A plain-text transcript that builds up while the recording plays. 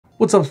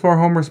What's up, smart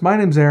homers? My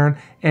name's Aaron,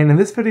 and in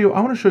this video I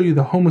want to show you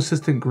the Home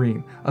Assistant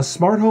Green, a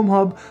smart home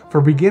hub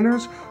for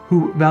beginners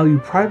who value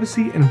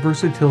privacy and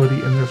versatility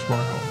in their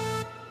smart home.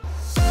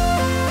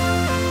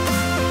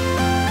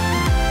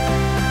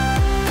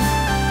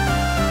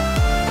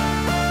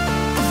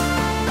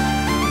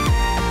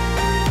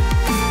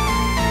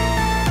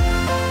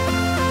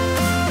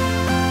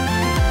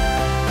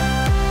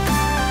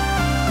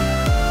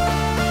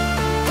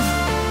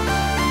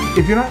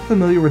 If you're not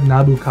familiar with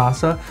Nabu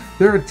Casa,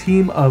 they're a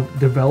team of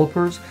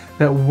developers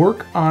that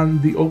work on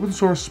the open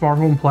source smart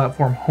home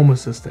platform Home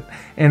Assistant,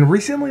 and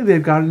recently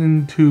they've gotten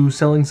into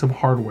selling some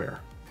hardware.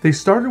 They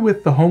started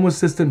with the Home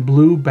Assistant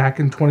Blue back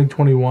in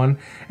 2021,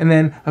 and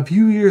then a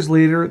few years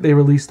later they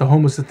released the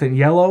Home Assistant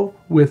Yellow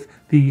with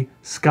the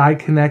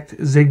SkyConnect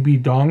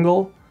Zigbee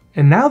dongle,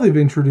 and now they've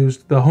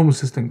introduced the Home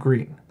Assistant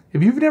Green.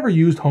 If you've never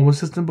used Home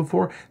Assistant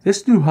before,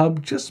 this new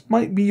hub just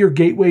might be your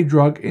gateway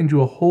drug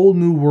into a whole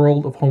new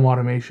world of home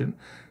automation,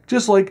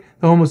 just like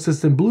the Home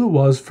Assistant Blue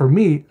was for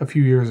me a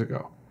few years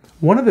ago.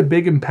 One of the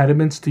big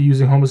impediments to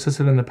using Home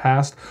Assistant in the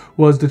past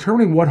was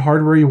determining what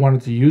hardware you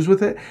wanted to use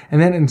with it and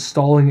then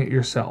installing it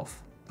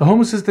yourself. The Home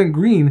Assistant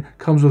Green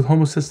comes with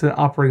Home Assistant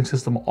operating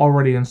system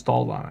already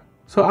installed on it.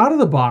 So out of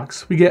the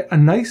box, we get a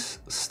nice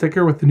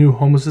sticker with the new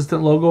Home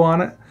Assistant logo on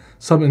it,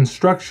 some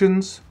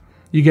instructions,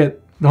 you get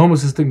the Home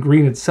Assistant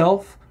Green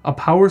itself, a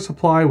power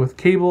supply with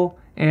cable,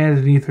 and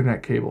an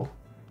Ethernet cable.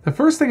 The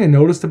first thing I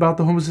noticed about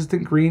the Home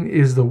Assistant Green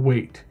is the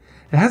weight.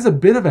 It has a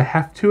bit of a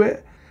heft to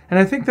it, and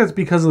I think that's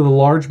because of the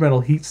large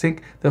metal heatsink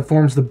that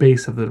forms the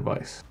base of the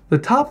device. The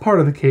top part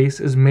of the case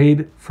is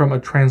made from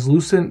a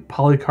translucent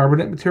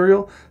polycarbonate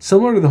material,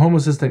 similar to the Home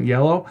Assistant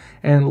Yellow,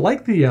 and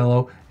like the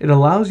Yellow, it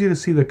allows you to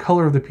see the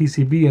color of the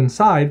PCB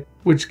inside,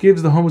 which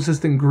gives the Home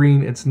Assistant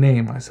Green its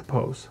name, I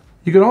suppose.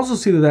 You can also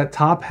see that that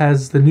top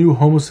has the new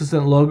Home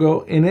Assistant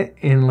logo in it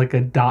in like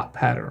a dot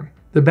pattern.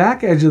 The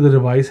back edge of the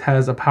device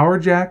has a power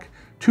jack,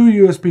 two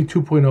USB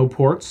 2.0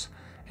 ports,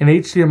 an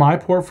HDMI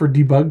port for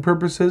debug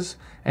purposes,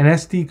 an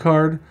SD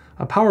card,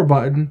 a power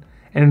button,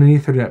 and an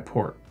Ethernet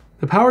port.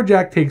 The power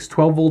jack takes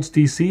 12 volts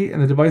DC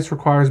and the device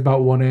requires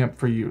about 1 amp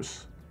for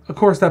use. Of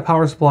course, that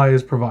power supply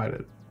is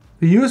provided.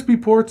 The USB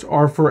ports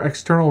are for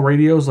external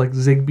radios like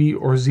Zigbee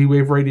or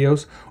Z-Wave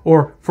radios,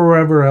 or for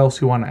whatever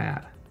else you want to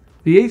add.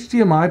 The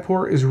HDMI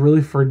port is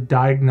really for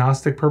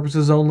diagnostic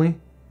purposes only,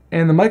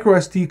 and the micro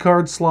SD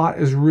card slot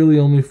is really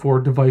only for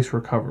device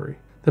recovery.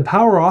 The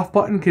power off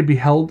button can be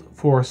held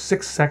for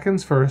 6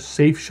 seconds for a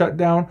safe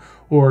shutdown,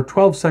 or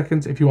 12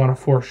 seconds if you want a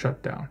forced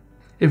shutdown.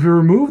 If we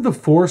remove the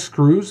 4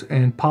 screws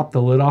and pop the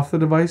lid off the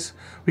device,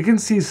 we can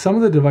see some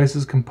of the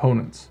device's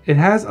components. It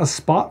has a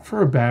spot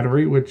for a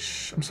battery,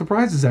 which I'm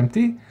surprised is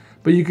empty,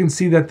 but you can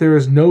see that there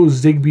is no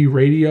Zigbee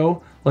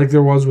radio like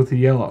there was with the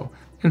Yellow.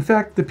 In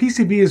fact, the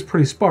PCB is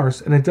pretty sparse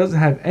and it doesn't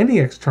have any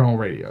external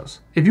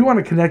radios. If you want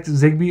to connect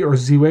Zigbee or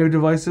Z-Wave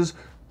devices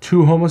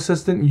to Home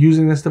Assistant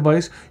using this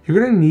device, you're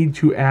going to need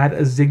to add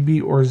a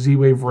Zigbee or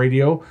Z-Wave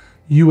radio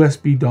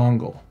USB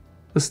dongle.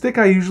 The stick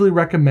I usually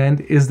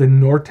recommend is the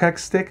Nortek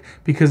stick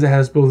because it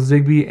has both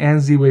Zigbee and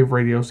Z-Wave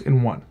radios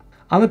in one.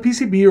 On the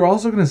PCB, you're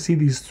also going to see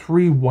these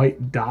 3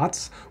 white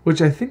dots,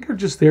 which I think are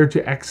just there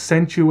to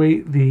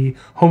accentuate the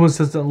Home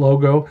Assistant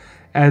logo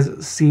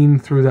as seen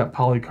through that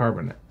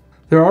polycarbonate.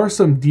 There are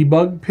some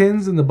debug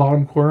pins in the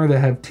bottom corner that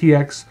have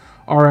TX,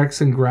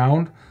 RX, and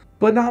ground,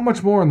 but not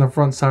much more on the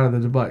front side of the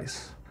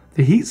device.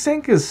 The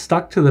heatsink is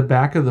stuck to the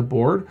back of the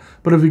board,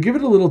 but if we give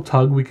it a little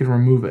tug, we can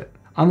remove it.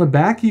 On the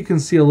back, you can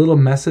see a little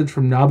message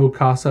from Nabu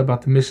Casa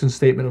about the mission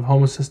statement of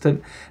Home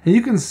Assistant, and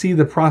you can see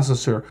the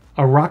processor,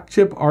 a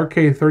Rockchip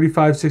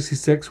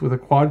RK3566 with a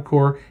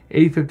quad-core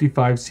A55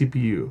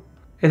 CPU.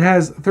 It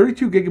has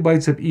 32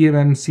 gigabytes of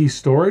eMMC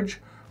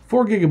storage,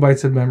 4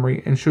 gigabytes of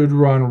memory, and should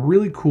run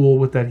really cool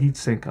with that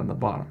heatsink on the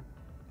bottom.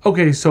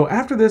 Okay, so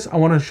after this, I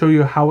want to show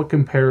you how it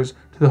compares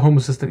to the Home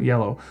Assistant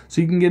Yellow,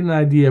 so you can get an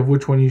idea of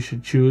which one you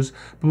should choose.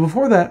 But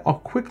before that, I'll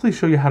quickly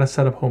show you how to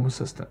set up Home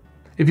Assistant.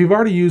 If you've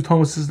already used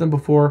Home Assistant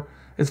before,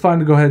 it's fine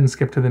to go ahead and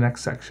skip to the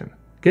next section.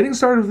 Getting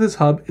started with this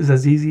hub is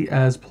as easy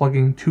as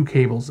plugging 2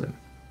 cables in.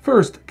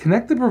 First,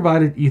 connect the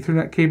provided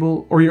Ethernet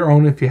cable, or your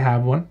own if you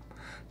have one,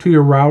 to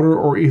your router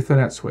or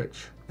Ethernet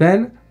switch.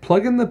 Then,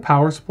 plug in the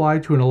power supply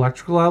to an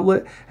electrical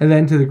outlet and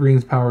then to the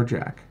Green's power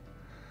jack.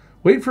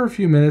 Wait for a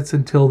few minutes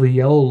until the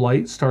yellow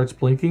light starts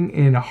blinking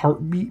in a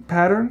heartbeat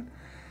pattern,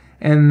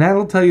 and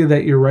that'll tell you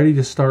that you're ready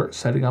to start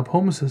setting up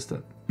Home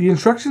Assistant. The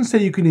instructions say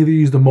you can either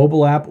use the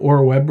mobile app or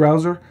a web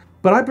browser,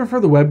 but I prefer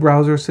the web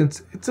browser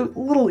since it's a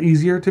little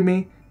easier to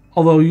me,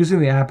 although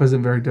using the app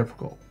isn't very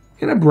difficult.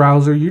 In a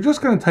browser, you're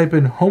just going to type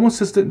in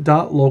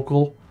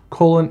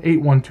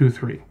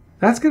homeassistant.local:8123.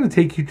 That's going to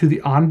take you to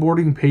the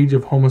onboarding page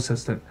of Home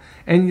Assistant,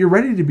 and you're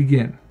ready to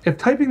begin. If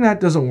typing that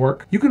doesn't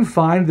work, you can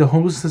find the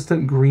Home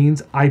Assistant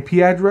Green's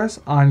IP address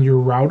on your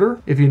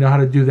router if you know how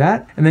to do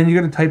that, and then you're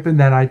going to type in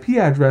that IP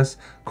address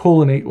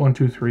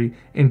 :8123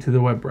 into the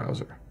web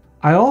browser.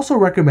 I also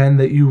recommend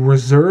that you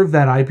reserve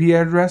that IP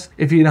address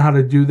if you know how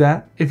to do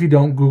that. If you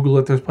don't, Google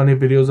it, there's plenty of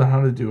videos on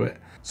how to do it,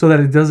 so that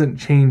it doesn't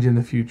change in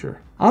the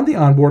future. On the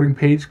onboarding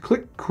page,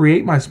 click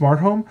Create My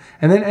Smart Home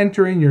and then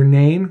enter in your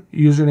name,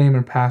 username,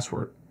 and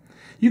password.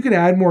 You can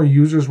add more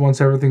users once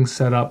everything's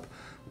set up,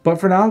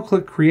 but for now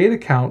click Create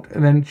Account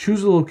and then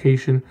choose a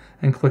location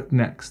and click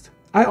Next.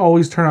 I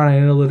always turn on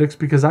analytics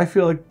because I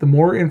feel like the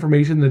more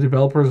information the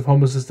developers of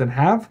Home Assistant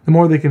have, the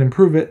more they can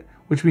improve it,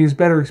 which means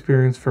better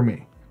experience for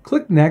me.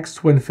 Click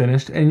Next when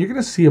finished and you're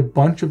going to see a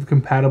bunch of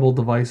compatible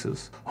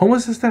devices. Home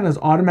Assistant has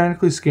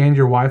automatically scanned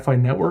your Wi-Fi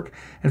network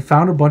and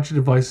found a bunch of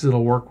devices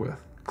it'll work with.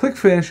 Click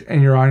Finish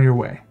and you're on your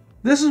way.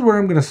 This is where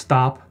I'm going to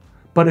stop,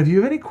 but if you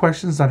have any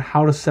questions on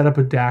how to set up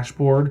a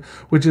dashboard,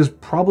 which is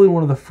probably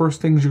one of the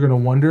first things you're going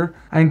to wonder,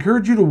 I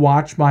encourage you to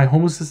watch my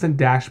Home Assistant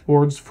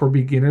Dashboards for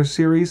Beginners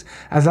series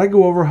as I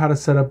go over how to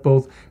set up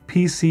both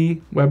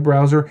PC, web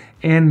browser,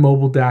 and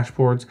mobile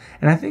dashboards,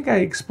 and I think I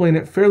explain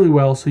it fairly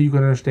well so you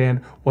can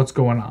understand what's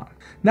going on.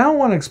 Now I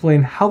want to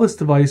explain how this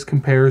device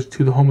compares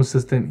to the Home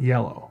Assistant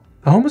Yellow.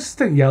 The Home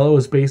Assistant Yellow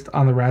is based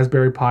on the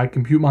Raspberry Pi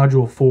Compute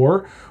Module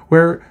 4,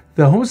 where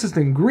the Home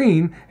Assistant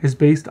Green is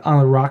based on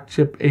the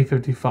Rockchip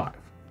A55.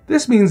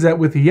 This means that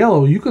with the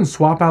Yellow, you can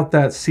swap out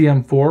that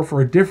CM4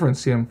 for a different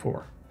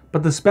CM4.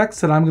 But the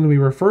specs that I'm going to be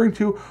referring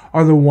to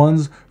are the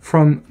ones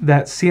from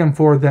that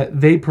CM4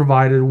 that they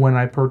provided when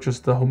I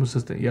purchased the Home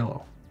Assistant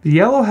Yellow. The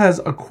Yellow has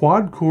a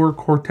quad-core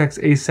Cortex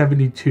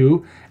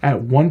A72 at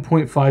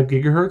 1.5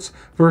 GHz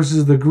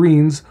versus the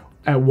Greens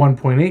at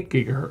 1.8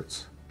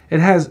 GHz. It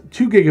has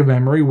 2 GB of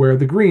memory, where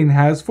the Green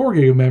has 4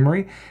 GB of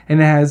memory,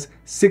 and it has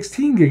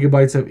 16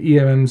 GB of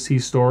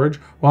eMMC storage,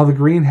 while the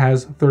Green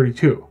has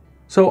 32.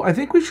 So I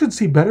think we should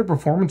see better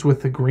performance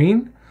with the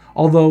Green,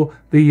 although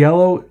the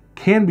Yellow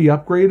can be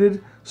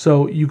upgraded,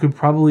 so you could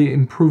probably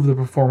improve the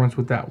performance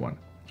with that one.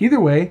 Either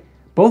way,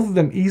 both of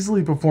them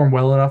easily perform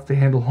well enough to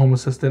handle Home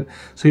Assistant,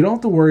 so you don't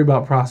have to worry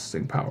about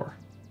processing power.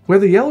 Where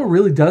the Yellow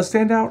really does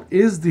stand out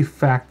is the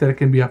fact that it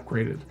can be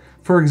upgraded.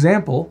 For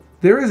example,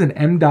 there is an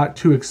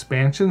M.2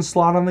 expansion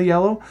slot on the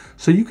Yellow,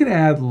 so you can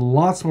add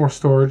lots more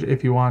storage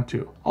if you want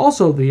to.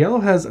 Also, the Yellow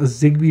has a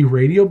Zigbee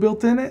radio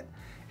built in it,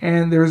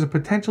 and there is a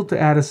potential to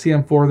add a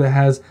CM4 that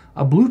has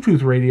a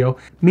Bluetooth radio,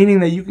 meaning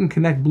that you can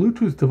connect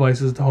Bluetooth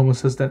devices to Home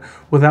Assistant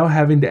without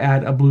having to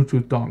add a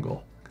Bluetooth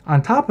dongle.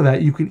 On top of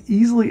that, you can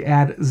easily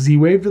add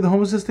Z-Wave to the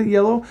Home Assistant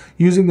Yellow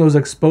using those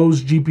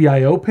exposed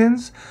GPIO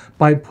pins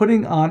by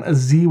putting on a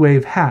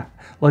Z-Wave hat,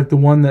 like the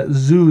one that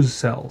Zooz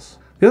sells.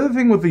 The other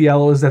thing with the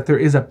Yellow is that there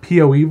is a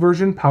PoE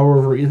version, Power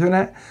over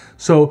Ethernet,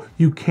 so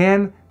you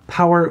can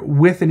power it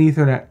with an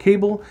Ethernet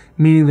cable,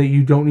 meaning that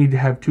you don't need to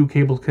have two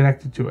cables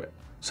connected to it.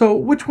 So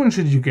which one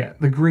should you get,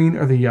 the Green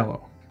or the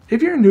Yellow?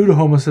 If you're new to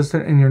Home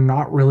Assistant and you're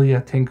not really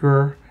a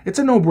tinkerer, it's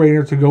a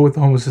no-brainer to go with the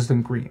Home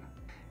Assistant Green.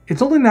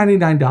 It's only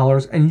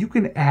 $99 and you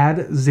can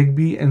add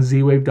Zigbee and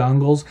Z-Wave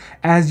dongles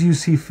as you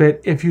see fit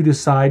if you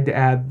decide to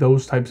add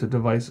those types of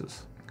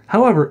devices.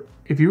 However,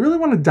 if you really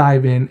want to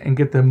dive in and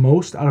get the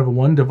most out of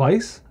one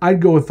device,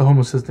 I'd go with the Home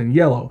Assistant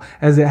Yellow,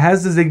 as it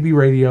has the Zigbee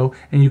radio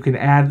and you can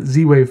add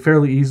Z-Wave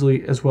fairly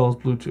easily as well as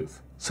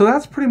Bluetooth. So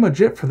that's pretty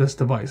much it for this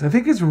device. I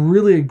think it's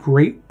really a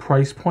great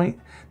price point,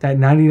 that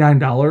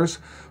 $99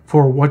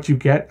 for what you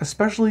get,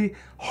 especially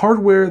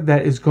hardware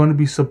that is going to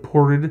be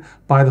supported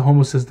by the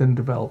Home Assistant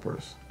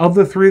developers. Of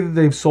the three that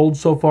they've sold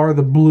so far,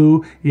 the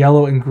Blue,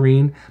 Yellow, and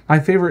Green, my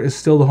favorite is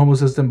still the Home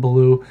Assistant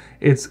Blue.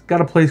 It's got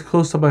a place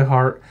close to my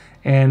heart,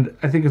 and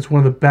I think it's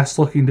one of the best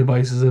looking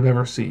devices I've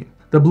ever seen.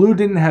 The Blue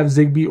didn't have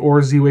Zigbee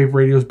or Z-Wave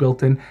radios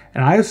built in,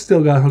 and I've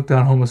still got hooked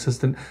on Home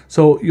Assistant,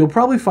 so you'll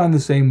probably find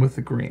the same with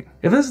the Green.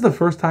 If this is the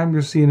first time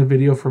you're seeing a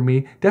video from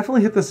me,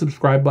 definitely hit the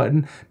subscribe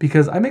button,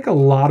 because I make a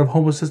lot of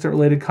Home Assistant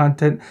related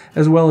content,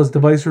 as well as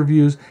device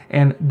reviews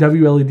and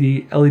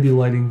WLED LED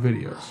lighting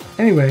videos.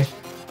 Anyway,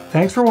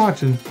 thanks for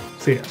watching.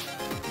 See ya.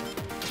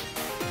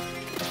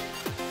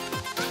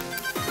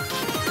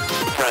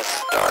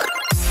 Press